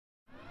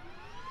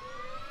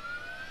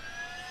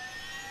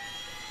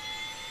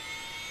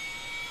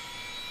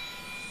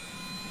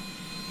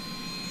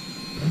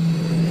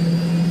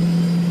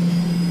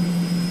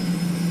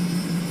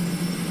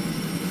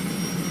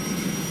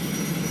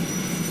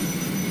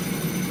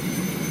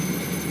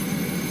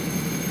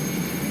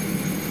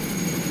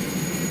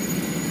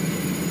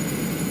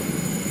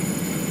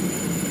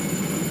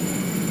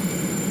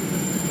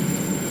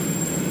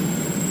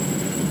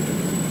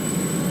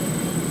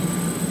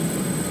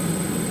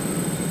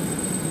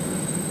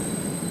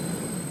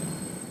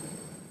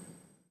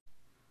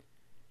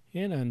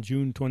And on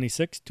June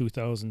 26,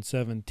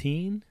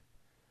 2017,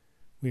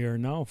 we are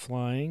now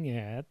flying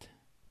at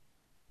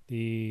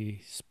the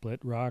Split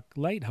Rock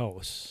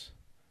Lighthouse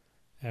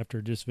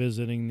after just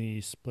visiting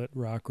the Split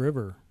Rock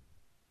River.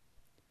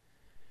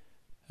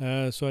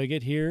 So I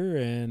get here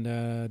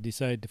and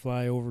decide to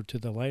fly over to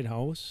the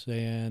lighthouse,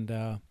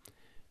 and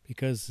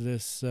because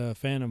this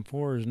Phantom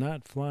 4 is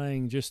not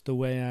flying just the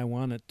way I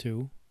want it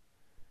to,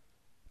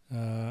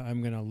 I'm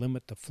going to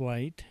limit the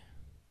flight.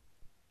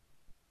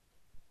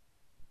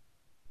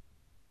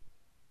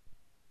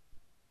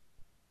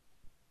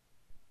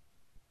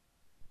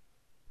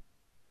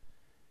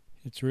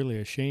 It's really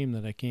a shame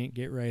that I can't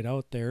get right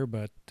out there,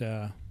 but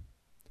I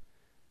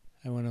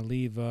want to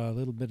leave a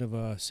little bit of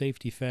a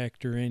safety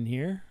factor in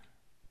here.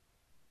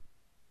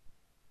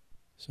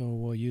 So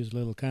we'll use a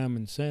little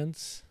common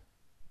sense.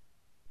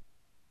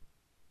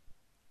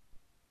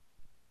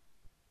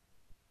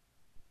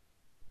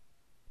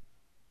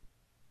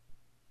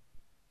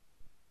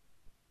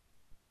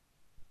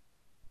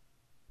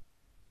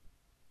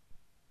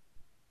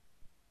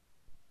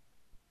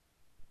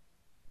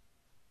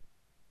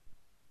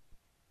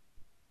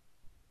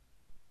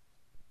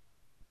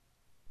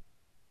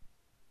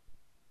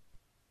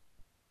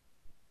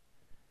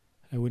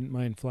 I wouldn't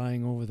mind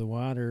flying over the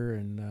water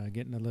and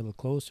getting a little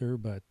closer,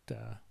 but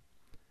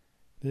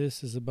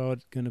this is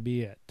about going to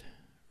be it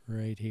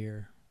right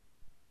here.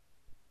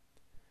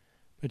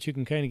 But you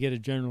can kind of get a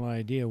general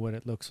idea what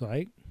it looks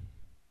like.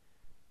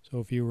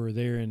 So if you were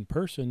there in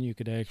person, you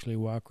could actually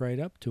walk right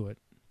up to it.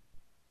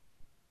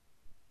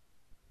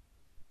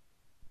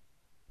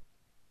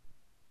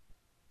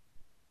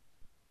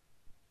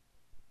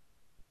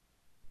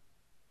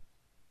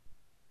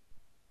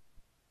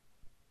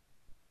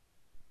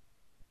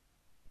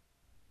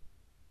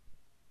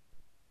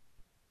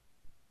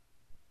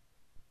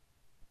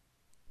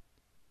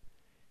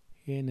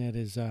 And that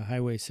is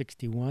Highway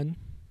 61.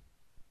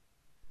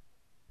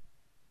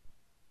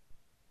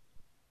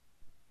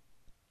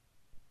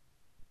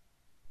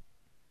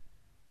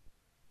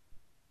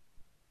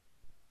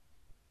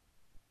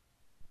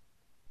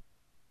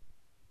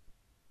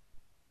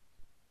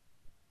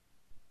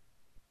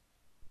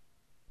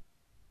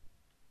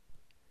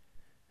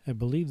 I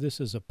believe this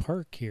is a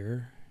park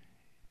here,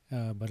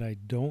 but I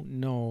don't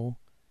know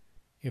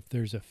if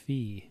there's a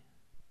fee.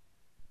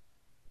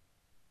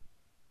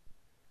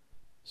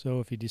 So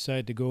if you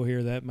decide to go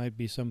here, that might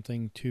be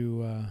something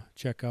to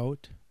check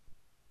out.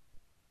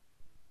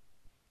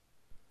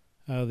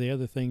 The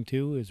other thing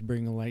too is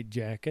bring a light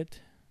jacket.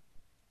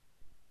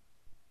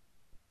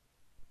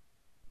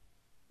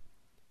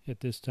 At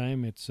this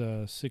time it's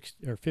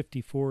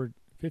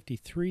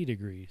 53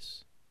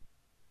 degrees.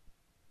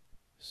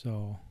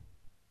 So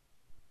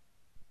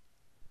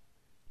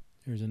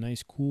there's a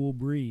nice cool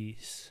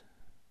breeze.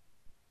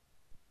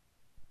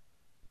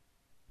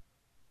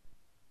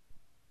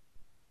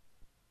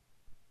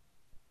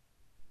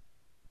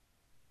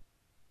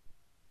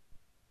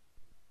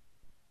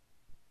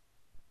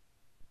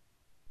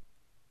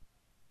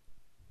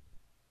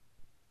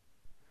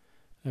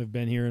 I've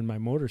been here in my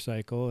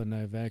motorcycle, and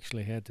I've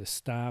actually had to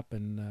stop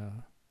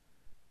and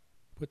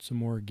put some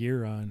more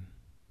gear on.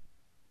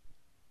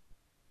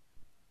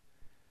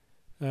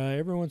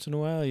 Every once in a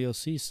while you'll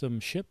see some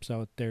ships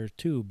out there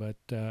too, but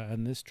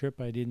on this trip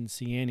I didn't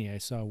see any. I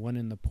saw one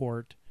in the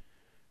port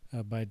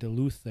by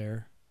Duluth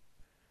there,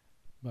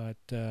 but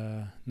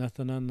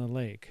nothing on the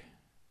lake.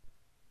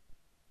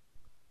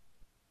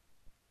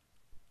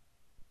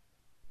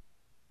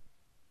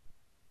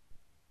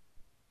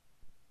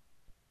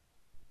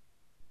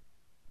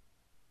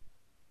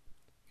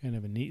 Kind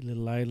of a neat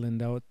little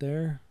island out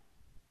there.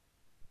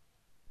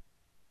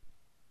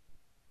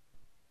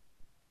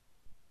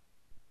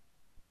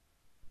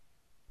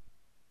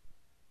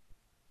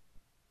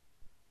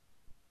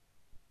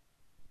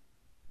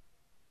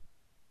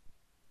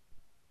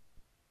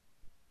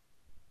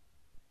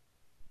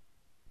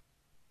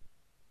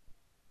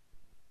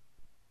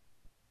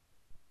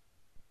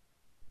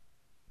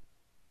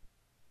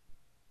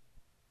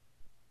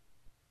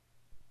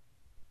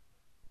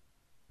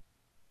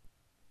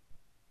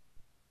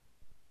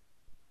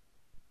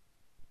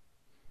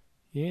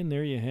 And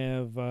there you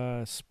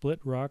have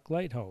Split Rock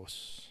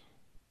Lighthouse.